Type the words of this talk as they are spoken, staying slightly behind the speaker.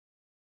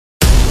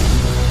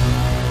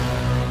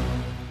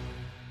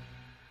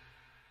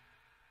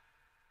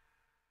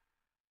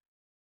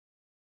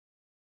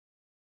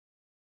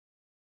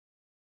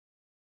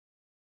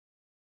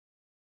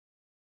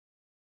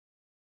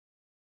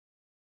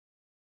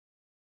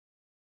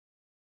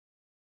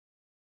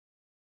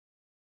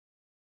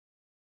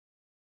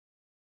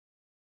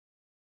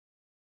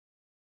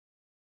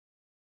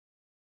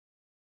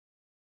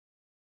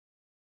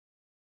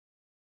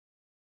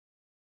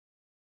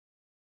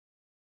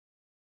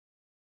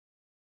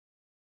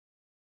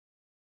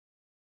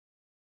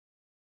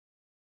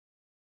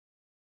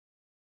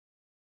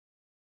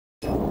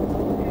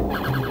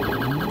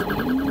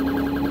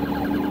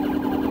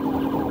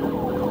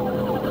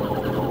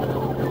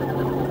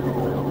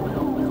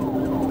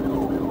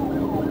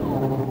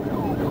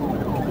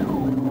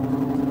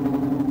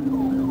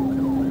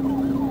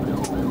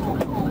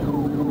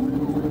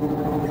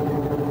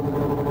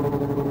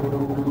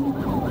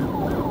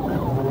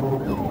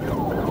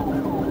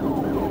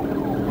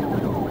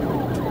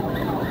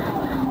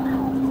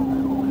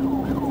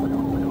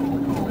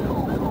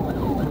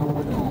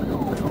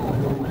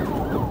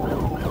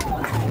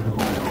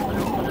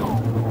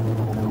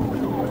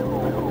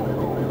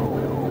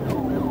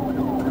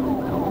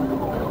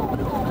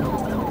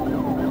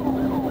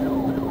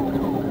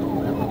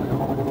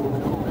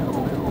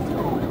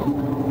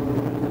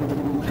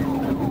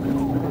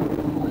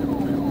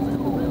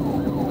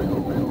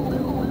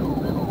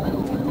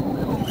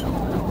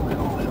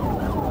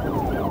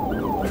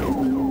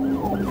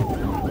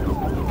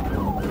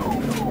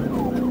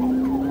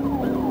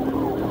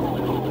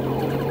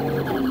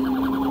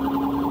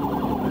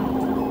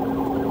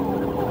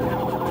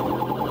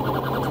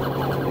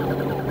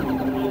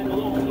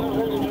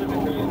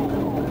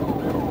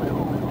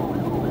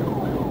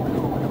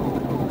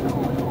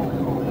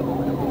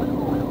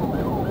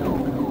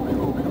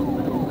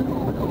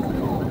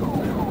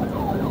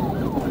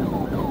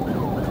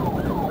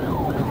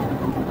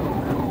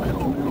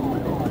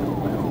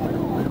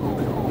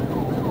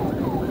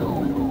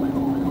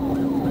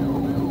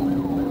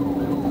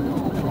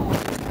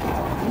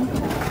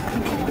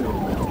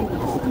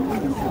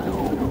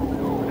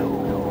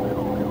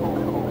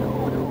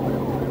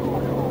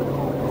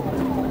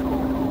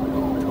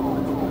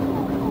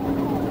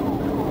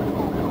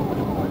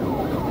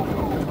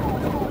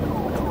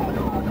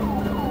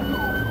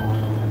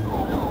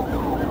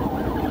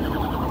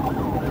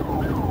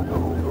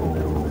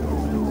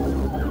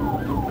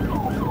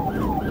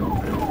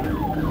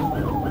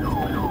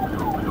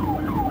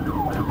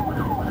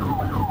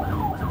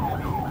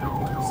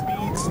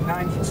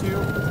2.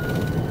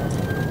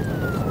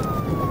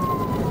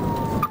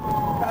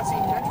 Passing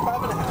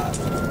 95 and a half.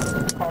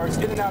 Cars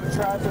in and out of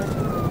traffic.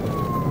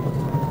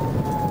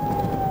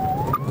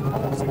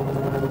 Almost go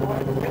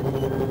ahead and hit.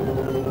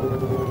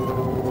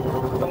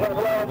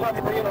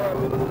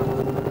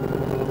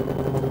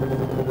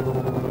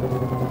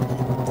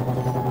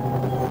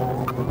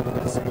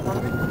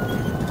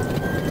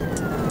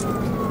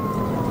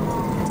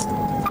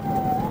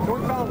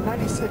 Northbound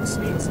 96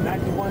 speeds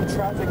 91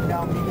 traffic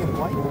now medium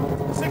light.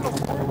 Signal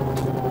 4.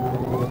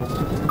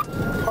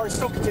 Cars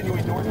still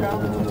continuing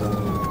northbound.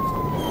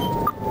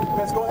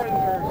 Guys, go ahead and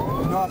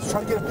no, I was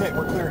trying to get a pit.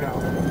 We're clear now.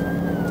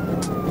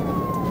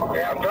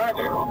 Okay, I'm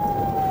driving.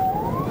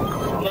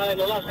 No,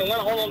 the last thing,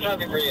 hold on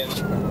traffic for you.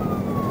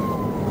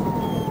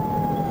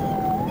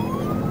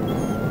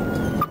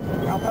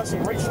 Now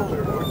passing right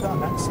shoulder,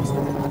 northbound 96.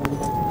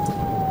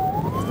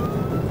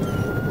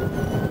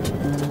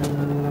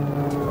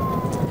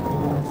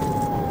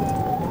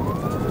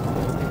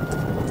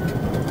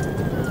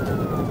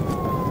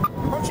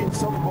 Approaching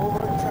Silver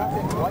Boulevard,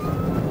 traffic light,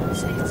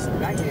 speeds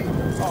 98.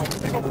 Oh,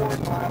 signal 4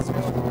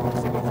 Nolasco,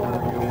 signal 4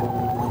 unit.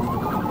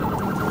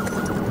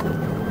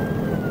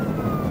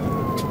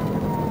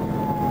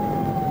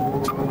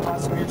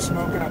 Passenger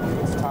smoking, I believe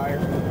it's a tire.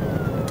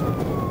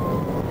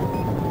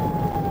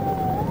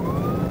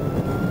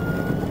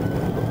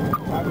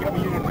 We have a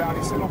unit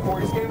bounty, signal 4.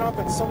 He's getting off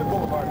at Southern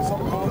Boulevard.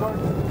 Southern Boulevard.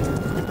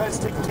 Yepez,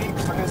 take a peek.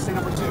 We're going to stay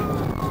number 2.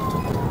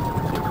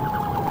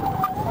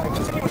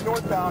 Continuing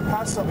northbound,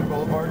 past Southern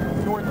Boulevard.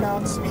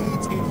 Northbound,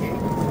 speeds 88.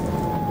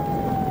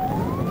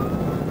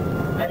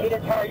 I need a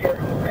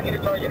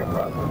target in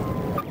front.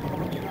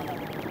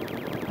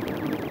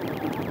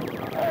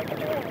 Alright,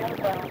 continuing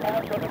northbound,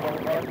 past Southern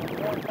Boulevard.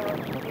 Northbound,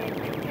 speeds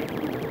 88.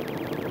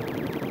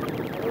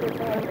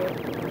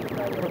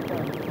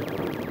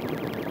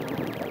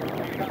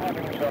 You're not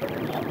having a shutter.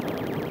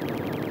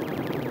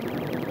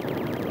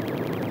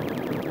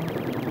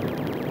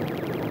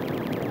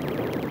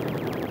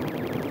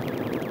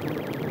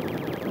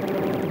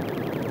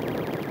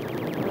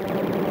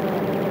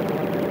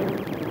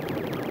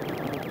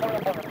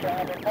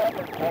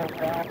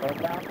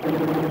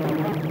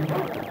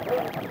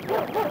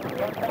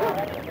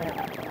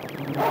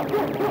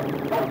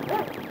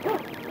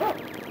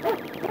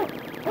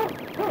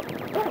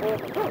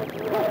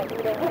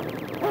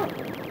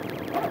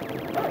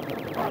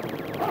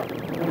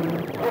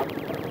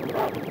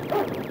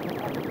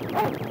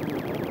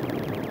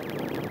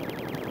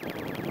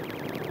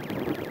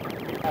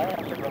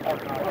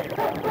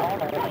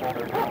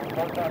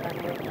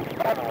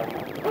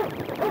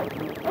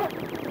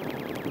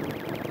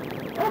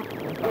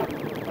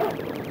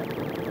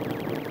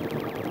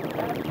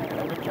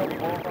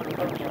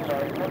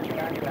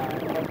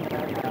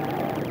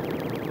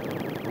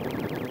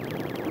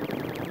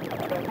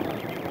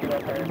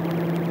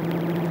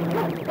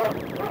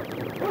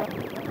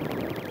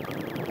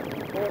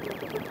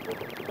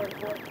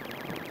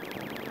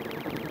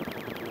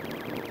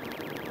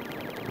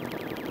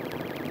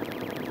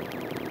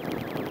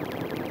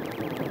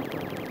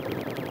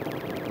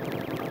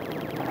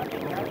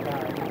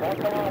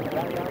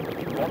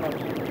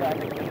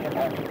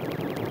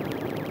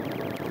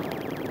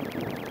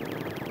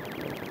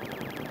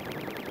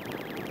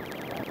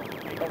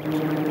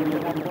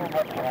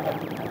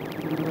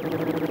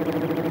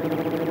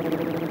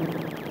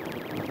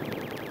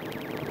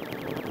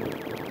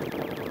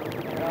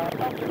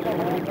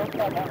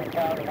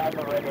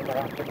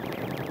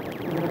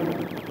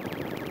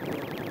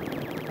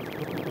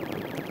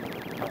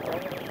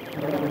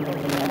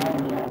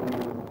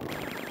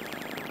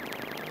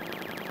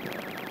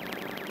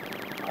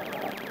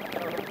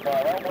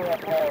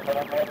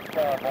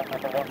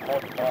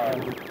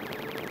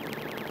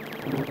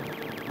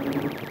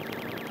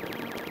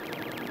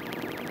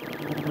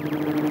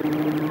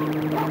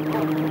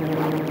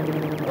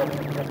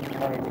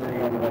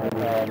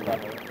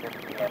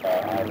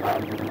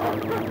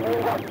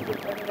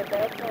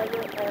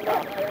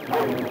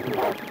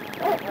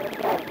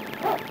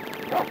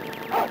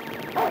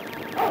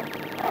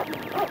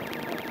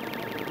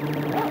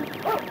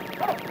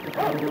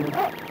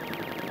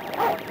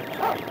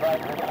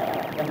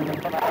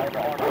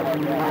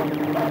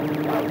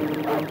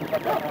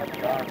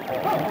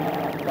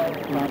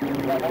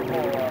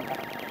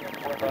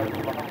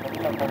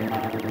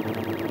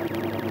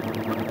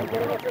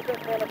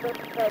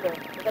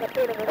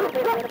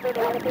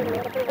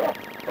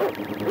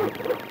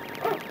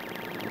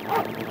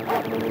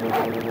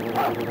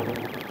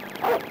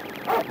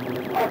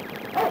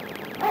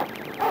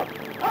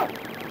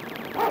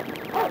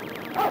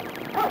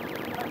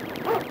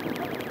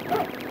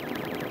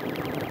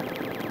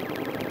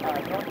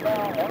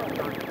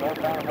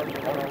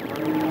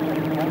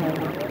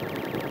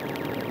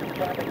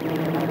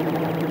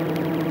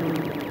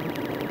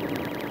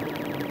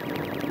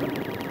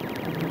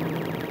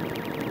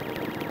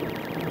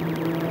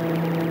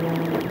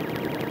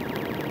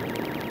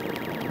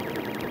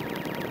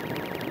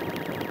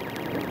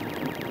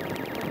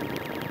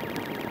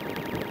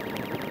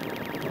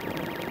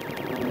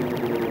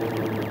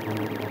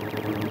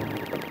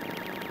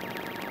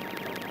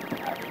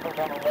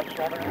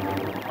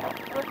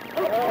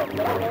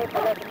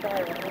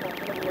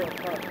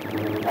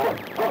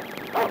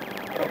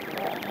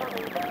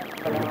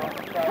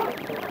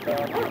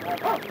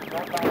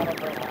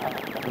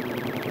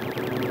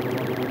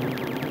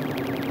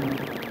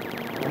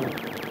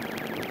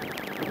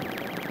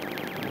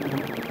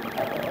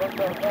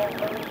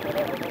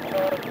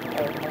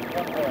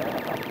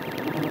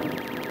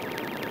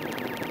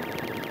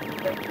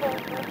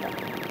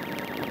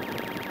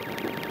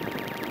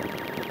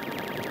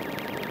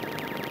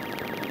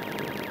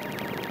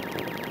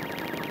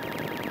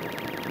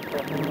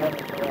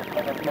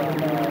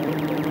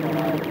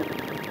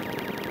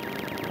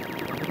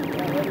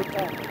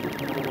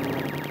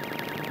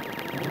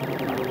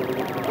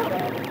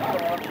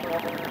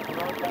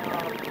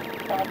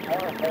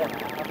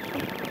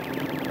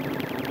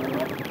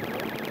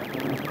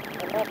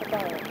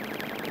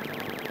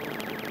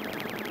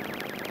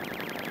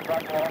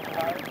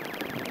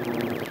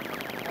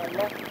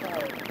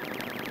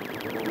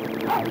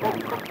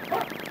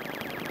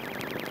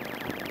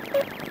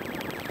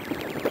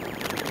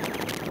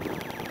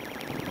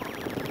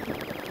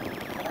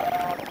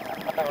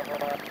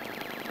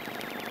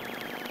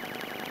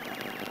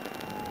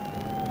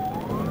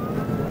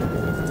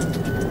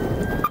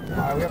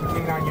 We have a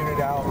K9 unit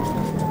out.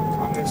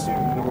 I'm going to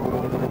assume.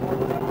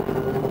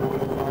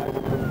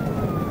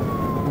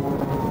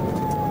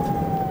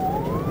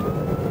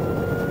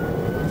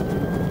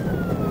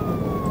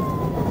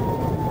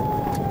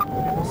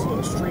 This is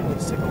extremely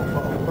signal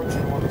low,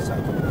 approaching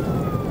 107.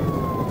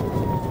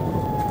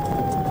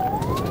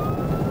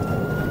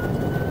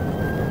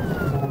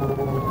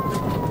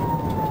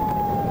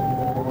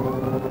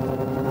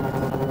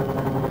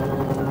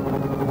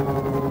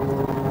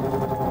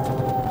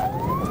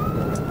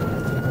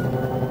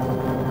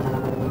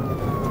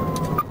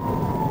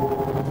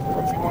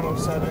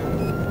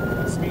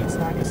 107, speed's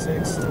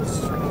 96, still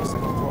extremely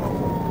signal low.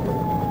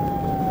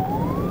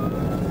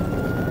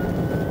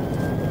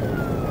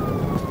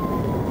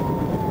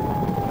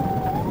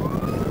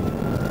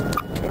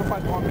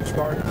 Notified Palm Beach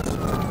Gardens.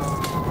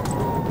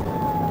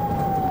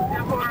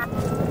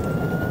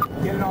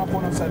 Getting off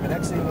 107,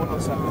 exiting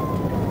 107.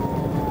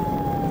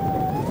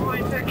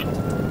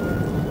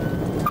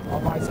 I'll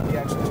advise if the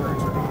action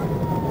turns or not.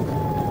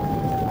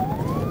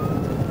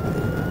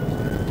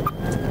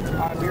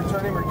 We're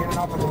turning, we're getting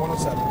off at the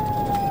 107.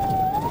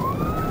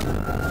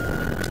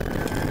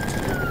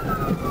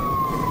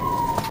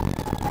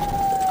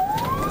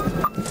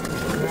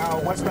 Now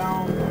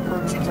westbound,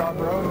 approaching Jog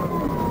Road.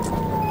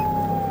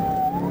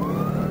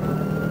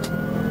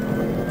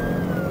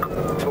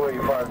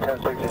 285,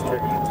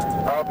 1066.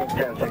 I'll be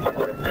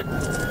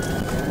 1066.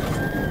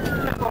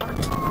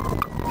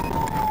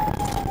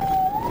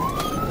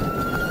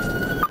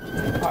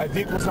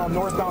 Vehicles now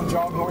northbound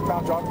jog,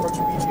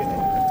 approaching BGA.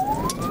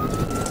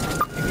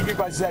 Can you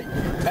advise that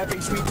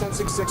FHP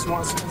 1066, you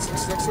want to see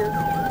 1066 here?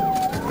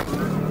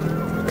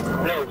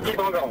 No, keep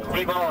on going,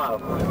 keep on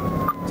out.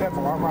 10-4,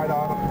 I'm right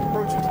on him.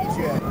 Approaching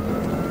TGA.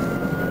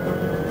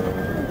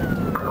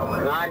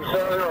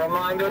 9-7,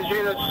 remind those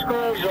units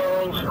school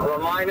zones.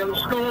 Remind them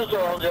school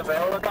zones. If a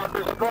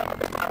helicopter's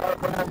approaching, I'll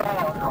open the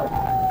door.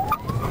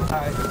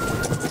 Alright.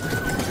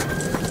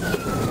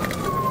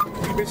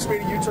 You just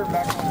made a U-turn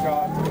back on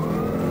jog.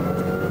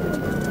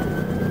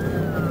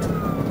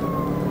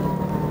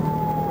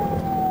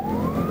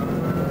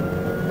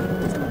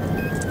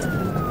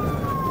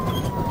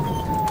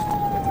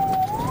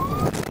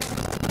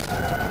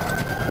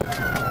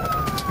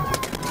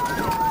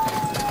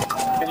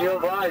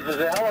 Is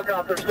the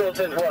helicopter still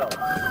says well?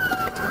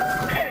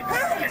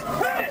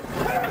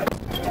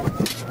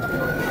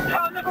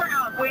 On the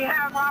ground, we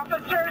have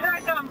officers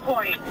at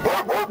gunpoint.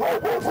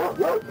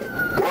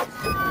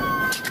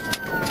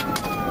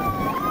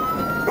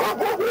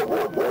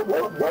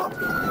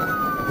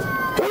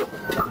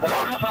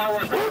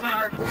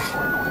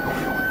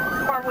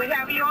 Or we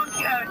have you on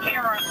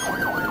camera.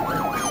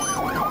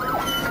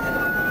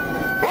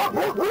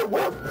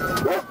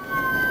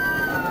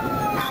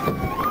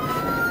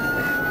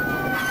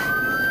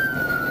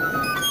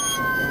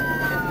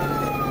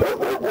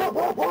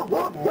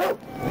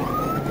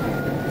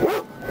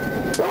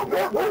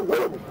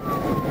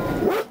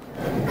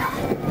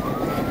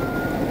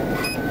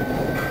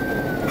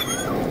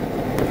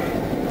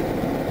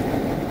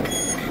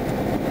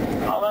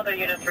 All other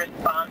units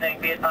responding,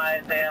 be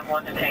advised they have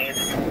one detained.